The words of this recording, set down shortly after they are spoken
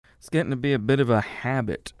It's getting to be a bit of a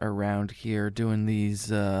habit around here doing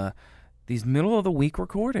these middle of the week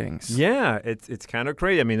recordings. Yeah, it's kind of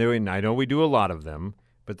crazy. I mean, I know we do a lot of them,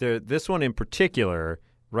 but this one in particular,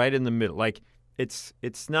 right in the middle, like it's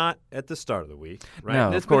not at the start of the week, right?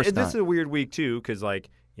 No, of course not. This is a weird week too, because 4th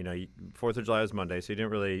of July was Monday, so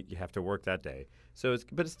you have to work that day. So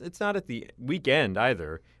it's not at the weekend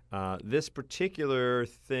either. This particular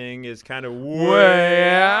thing is kind of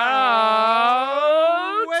way out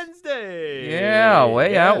Wednesday. Yeah,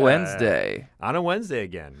 way out Wednesday. On a Wednesday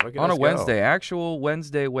again. Look at On a us go. Wednesday, actual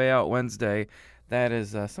Wednesday, way out Wednesday. That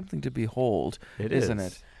is something to behold, isn't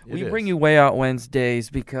it? We bring you Way Out Wednesdays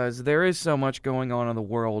because there is so much going on in the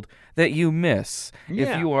world that you miss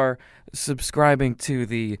if you are subscribing to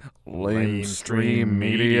the lamestream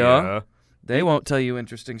media. They won't tell you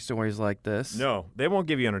interesting stories like this. No, they won't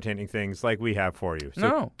give you entertaining things like we have for you. So,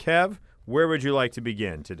 no. Kev, where would you like to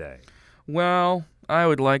begin today? Well, I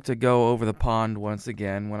would like to go over the pond once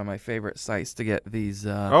again, one of my favorite sites to get these.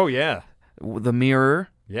 Oh, yeah. The Mirror.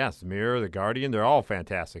 Yes, Mirror, The Guardian, they're all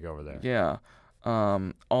fantastic over there. Yeah.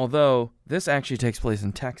 Although this actually takes place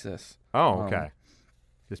in Texas. Oh, okay.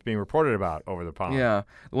 Just being reported about over the pond. Yeah.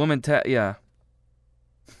 The woman, the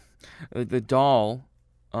doll,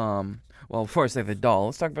 well, before I say the doll,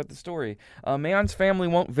 let's talk about the story. Man's family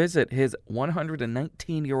won't visit his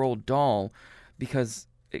 119-year-old doll because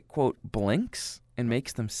it, quote, blinks and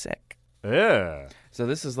makes them sick. Yeah. So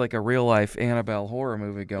this is like a real-life Annabelle horror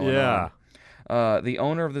movie going on. The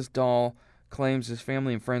owner of this doll claims his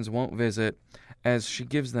family and friends won't visit as she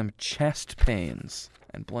gives them chest pains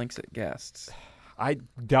and blinks at guests.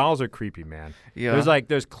 Dolls are creepy, man. Yeah.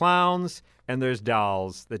 There's clowns and there's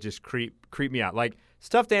dolls that just creep me out. Like,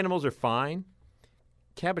 stuffed animals are fine.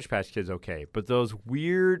 Cabbage Patch Kids okay, but those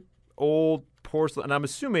weird old porcelain, and I'm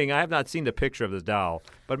assuming, I have not seen the picture of this doll,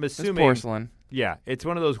 but I'm assuming it's porcelain. Yeah, it's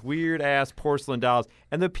one of those weird ass porcelain dolls.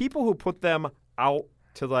 And the people who put them out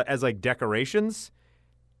as like decorations,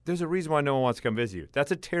 there's a reason why no one wants to come visit you.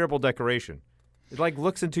 That's a terrible decoration. It like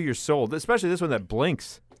looks into your soul, especially this one that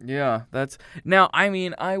blinks. Yeah, now, I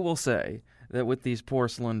mean, I will say that with these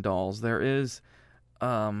porcelain dolls, there is,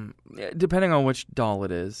 depending on which doll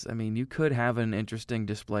it is, I mean, you could have an interesting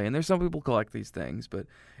display, and there's some people collect these things, but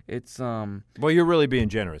it's, Well, you're really being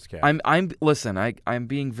generous, Kat. I'm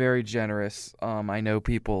being very generous. I know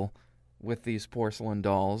people with these porcelain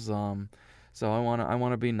dolls, so I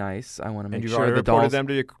want to be nice. I want to make sure the dolls. And you've already reported them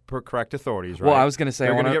to your correct authorities, right? Well, I was going to say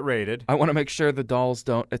they're going to get raided. I want to make sure the dolls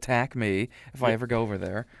don't attack me if I ever go over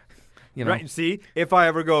there. You know? Right. See, if I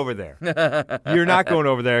ever go over there, you're not going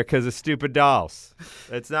over there because of stupid dolls.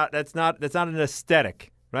 That's not an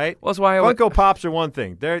aesthetic, right? Well, that's why Funko Pops are one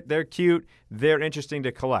thing. They're cute. They're interesting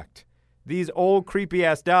to collect. These old creepy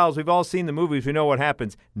ass dolls. We've all seen the movies. We know what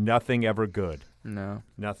happens. Nothing ever good. No.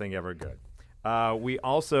 Nothing ever good. We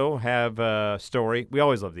also have a story. We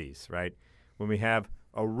always love these, right? When we have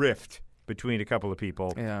a rift between a couple of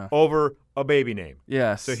people over a baby name.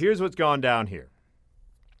 Yes. So here's what's gone down here.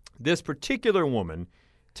 This particular woman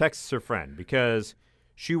texts her friend because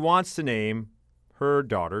she wants to name her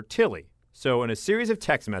daughter Tilly. So in a series of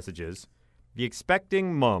text messages, the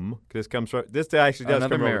expecting mum, this actually does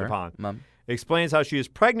come over the pond, Mom. explains how she is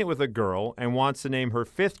pregnant with a girl and wants to name her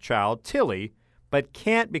fifth child Tilly, but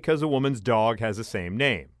can't because a woman's dog has the same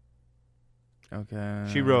name. Okay.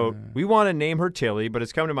 She wrote, "We want to name her Tilly, but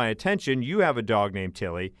it's come to my attention you have a dog named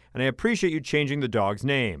Tilly, and I appreciate you changing the dog's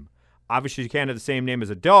name. Obviously, you can't have the same name as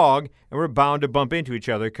a dog, and we're bound to bump into each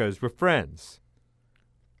other because we're friends.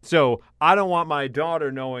 So I don't want my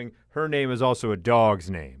daughter knowing her name is also a dog's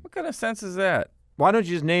name." What kind of sense is that? Why don't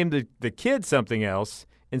you just name the kid something else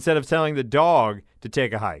instead of telling the dog to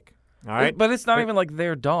take a hike? All right? But it's not even like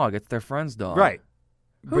their dog. It's their friend's dog. Right.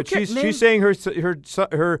 But she's saying her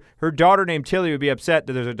daughter named Tilly would be upset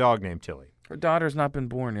that there's a dog named Tilly. Her daughter's not been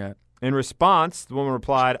born yet. In response, the woman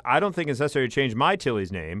replied, "I don't think it's necessary to change my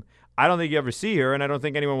Tilly's name. I don't think you ever see her, and I don't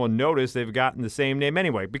think anyone will notice they've gotten the same name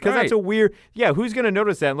anyway." Because that's a weird, who's going to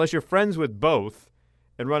notice that unless you're friends with both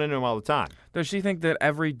and run into them all the time? Does she think that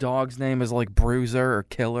every dog's name is like Bruiser or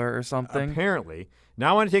Killer or something? Apparently.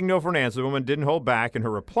 Now I want to take no for an answer. The woman didn't hold back. In her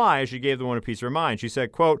reply, she gave the woman a piece of her mind. She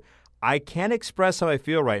said, quote, "I can't express how I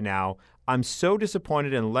feel right now. I'm so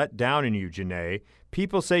disappointed and let down in you, Janae.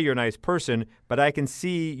 People say you're a nice person, but I can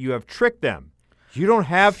see you have tricked them. You don't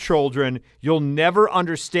have children. You'll never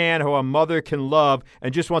understand how a mother can love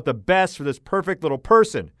and just want the best for this perfect little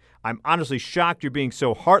person. I'm honestly shocked you're being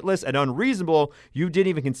so heartless and unreasonable you didn't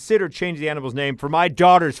even consider changing the animal's name for my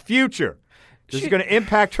daughter's future. This is going to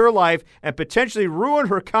impact her life and potentially ruin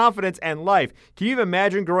her confidence and life. Can you even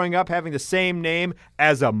imagine growing up having the same name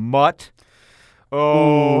as a mutt?"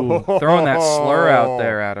 Oh. Ooh, throwing that slur out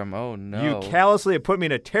there at him. Oh, no. You callously have put me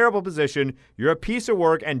in a terrible position. You're a piece of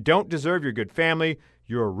work and don't deserve your good family.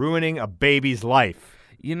 You're ruining a baby's life.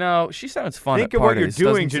 You know, she sounds fun Think at of parties, what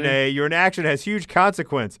you're doing, doesn't she? Janae. Your inaction has huge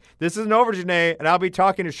consequence. This isn't over, Janae, and I'll be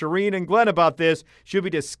talking to Shireen and Glenn about this. She'll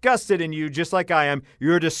be disgusted in you just like I am.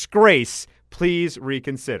 You're a disgrace. Please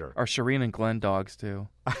reconsider. Are Shireen and Glenn dogs, too?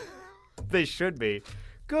 They should be.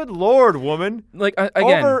 Good Lord, woman. Like,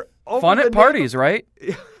 again, Over fun the at parties, right?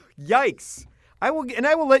 Yikes. I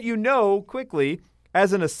will let you know quickly,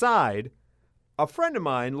 as an aside, a friend of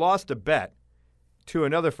mine lost a bet to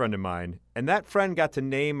another friend of mine, and that friend got to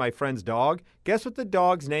name my friend's dog. Guess what the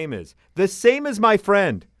dog's name is? The same as my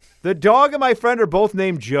friend. The dog and my friend are both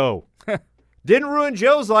named Joe. Didn't ruin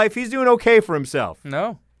Joe's life. He's doing okay for himself.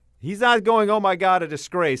 No. He's not going, oh, my God, a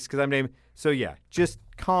disgrace, because I'm named. So, yeah, just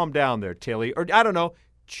calm down there, Tilly. Or, I don't know,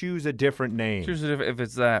 choose a different name. Choose it if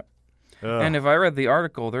it's that. Ugh. And if I read the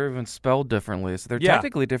article, they're even spelled differently, so they're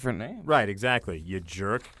technically different names. Right, exactly. You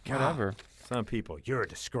jerk. Whatever. Some people, you're a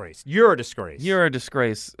disgrace. You're a disgrace. You're a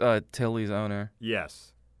disgrace, Tilly's owner.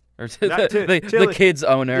 Yes. Or Not the kid's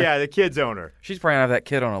owner. Yeah, the kid's owner. She's probably going to have that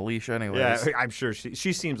kid on a leash anyways. Yeah, I'm sure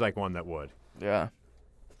she seems like one that would. Yeah.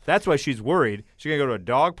 That's why she's worried. She's going to go to a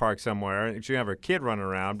dog park somewhere, and she's going to have her kid running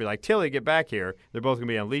around, be like, Tilly, get back here. They're both going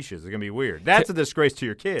to be on leashes. It's going to be weird. That's a disgrace to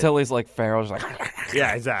your kid. Tilly's like Pharaoh's like.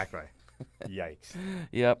 Yeah, exactly. Yikes.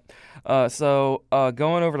 Yep. So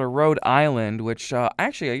going over to Rhode Island, which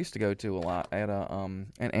actually I used to go to a lot. I had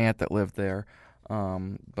an aunt that lived there.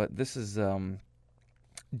 But this is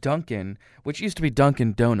Dunkin', which used to be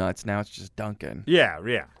Dunkin' Donuts. Now it's just Dunkin'. Yeah.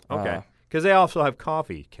 Okay. Because they also have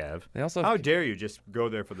coffee, Kev. They also How dare you just go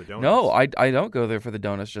there for the donuts? No, I don't go there for the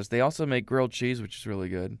donuts. Just they also make grilled cheese, which is really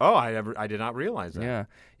good. Oh, I did not realize that. Yeah.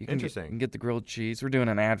 Interesting. You can get the grilled cheese. We're doing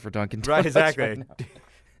an ad for Dunkin' Donuts. Right, exactly. Right now.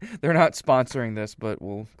 They're not sponsoring this, but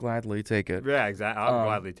we'll gladly take it. Yeah, exactly. I'll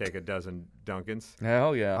gladly take a dozen Dunkins.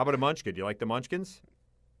 Hell yeah. How about a Munchkin? Do you like the Munchkins?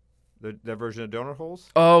 Their version of donut holes?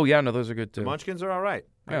 Oh, yeah, no, those are good too. The Munchkins are all right.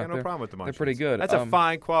 I got no problem with the Munchkins. They're pretty good. That's a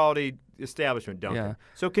fine quality establishment, Dunkin'. Yeah.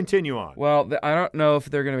 So continue on. Well, I don't know if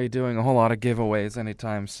they're going to be doing a whole lot of giveaways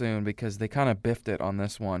anytime soon because they kind of biffed it on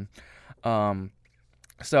this one.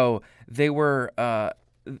 So they were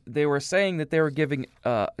saying that they were giving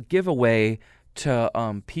a giveaway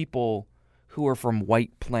to people who are from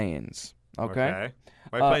White Plains. Okay.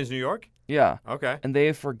 White Plains, New York? Yeah. Okay. And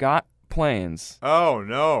they forgot Plains. Oh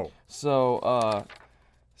no. So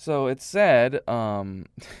it said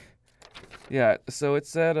yeah, so it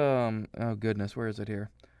said oh goodness, where is it here?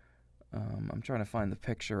 I'm trying to find the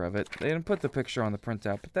picture of it. They didn't put the picture on the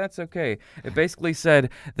printout, but that's okay. It basically said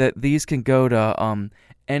that these can go to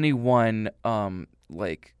anyone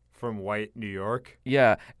like from White New York.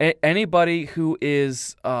 Yeah, anybody who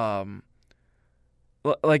is like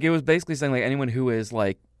it was basically saying like anyone who is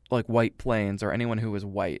like White Plains or anyone who is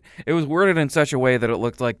white. It was worded in such a way that it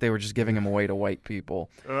looked like they were just giving them away to white people.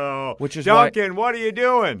 Oh, which is Duncan, what are you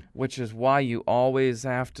doing? Which is why you always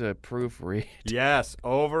have to proofread. Yes,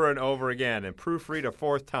 over and over again, and proofread a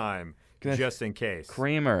fourth time just in case.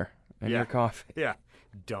 Creamer in your coffee. Yeah,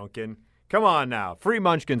 Duncan. Come on now, free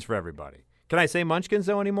Munchkins for everybody. Can I say Munchkins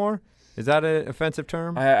though anymore? Is that an offensive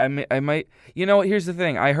term? I might. You know, here's the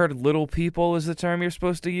thing. I heard little people is the term you're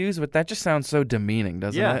supposed to use, but that just sounds so demeaning,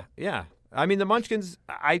 doesn't it? Yeah. I mean, the Munchkins.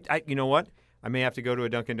 I. You know what? I may have to go to a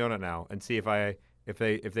Dunkin' Donut now and see if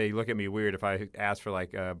they look at me weird if I ask for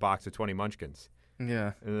like a box of 20 Munchkins.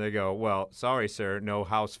 Yeah. And they go, well, sorry, sir, no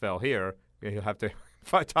house fell here. You'll have to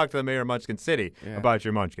talk to the mayor of Munchkin City about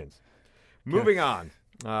your Munchkins. Moving on.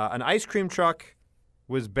 An ice cream truck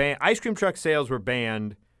was banned. Ice cream truck sales were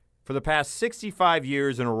banned for the past 65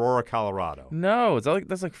 years in Aurora, Colorado. No,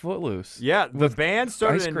 that's like Footloose. Yeah, the band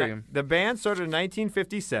started in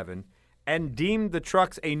 1957 and deemed the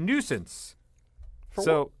trucks a nuisance.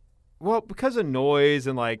 Well, because of noise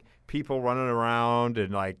and like people running around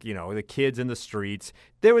and like, you know, the kids in the streets.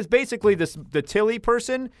 There was basically the Tilly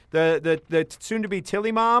person, the soon-to-be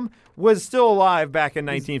Tilly mom, was still alive back in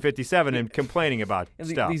 1957 and complaining about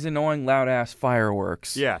stuff. These annoying loud-ass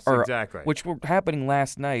fireworks. Yes, exactly. Which were happening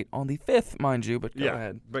last night on the 5th, mind you, but go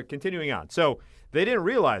ahead. But continuing on. So they didn't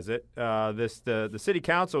realize it. The city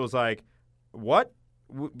council was like, what?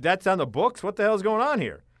 That's on the books? What the hell is going on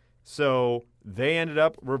here? So they ended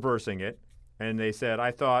up reversing it. And they said,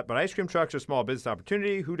 but ice cream trucks are a small business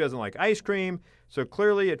opportunity. Who doesn't like ice cream? So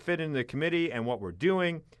clearly it fit into the committee and what we're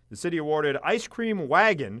doing. The city awarded Ice Cream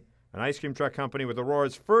Wagon, an ice cream truck company, with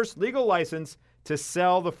Aurora's first legal license to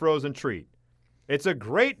sell the frozen treat. It's a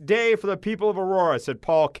great day for the people of Aurora, said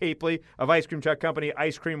Paul Capley of ice cream truck company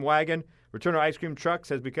Ice Cream Wagon. Return to Ice Cream Trucks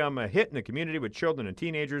has become a hit in the community with children and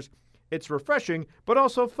teenagers. It's refreshing, but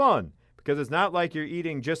also fun, because it's not like you're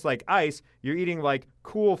eating just like ice. You're eating like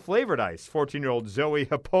cool flavored ice, 14-year-old Zoe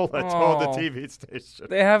Hapola told the TV station.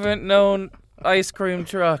 They haven't known ice cream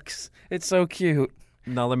trucks. It's so cute.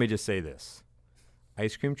 Now, let me just say this.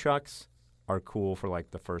 Ice cream trucks are cool for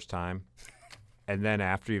like the first time. And then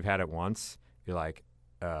after you've had it once, you're like,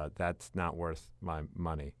 that's not worth my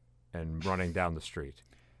money, and running down the street.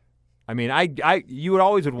 I mean, you would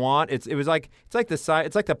always want it's like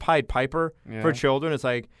the Pied Piper for children. It's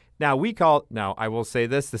like now I will say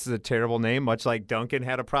this is a terrible name, much like Duncan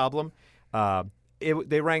had a problem.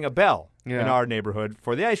 They rang a bell in our neighborhood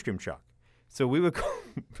for the ice cream truck. So we would call,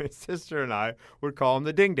 my sister and I would call him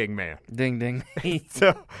the Ding Ding Man. Ding Ding.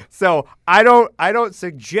 so I don't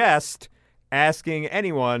suggest asking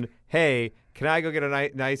anyone, hey, can I go get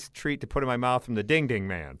a nice treat to put in my mouth from the Ding Ding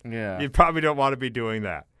Man? Yeah. You probably don't want to be doing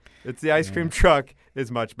that. It's the ice cream truck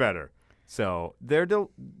is much better. So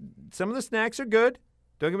some of the snacks are good.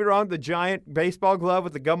 Don't get me wrong. The giant baseball glove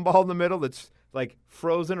with the gumball in the middle that's like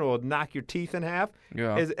frozen or will knock your teeth in half.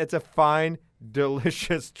 Yeah. It's a fine,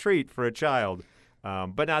 delicious treat for a child,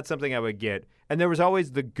 but not something I would get. And there was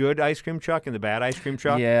always the good ice cream truck and the bad ice cream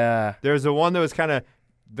truck. Yeah. There's the one that was kind of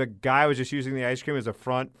the guy was just using the ice cream as a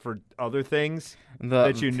front for other things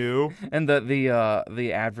that you knew. And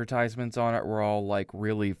the advertisements on it were all like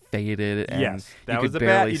really faded. And yes, that was the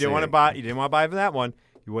bad. You didn't want to buy. You didn't want to buy for that one.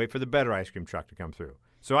 You wait for the better ice cream truck to come through.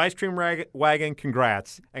 So Ice Cream Wagon,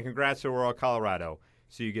 congrats, and congrats to Aurora, Colorado.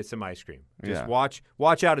 So you get some ice cream. Just watch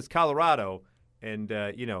out. It's Colorado, and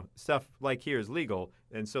stuff like here is legal,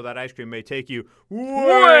 and so that ice cream may take you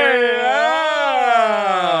way out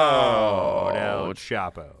El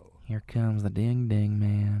Chapo. Here comes the Ding Ding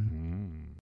Man.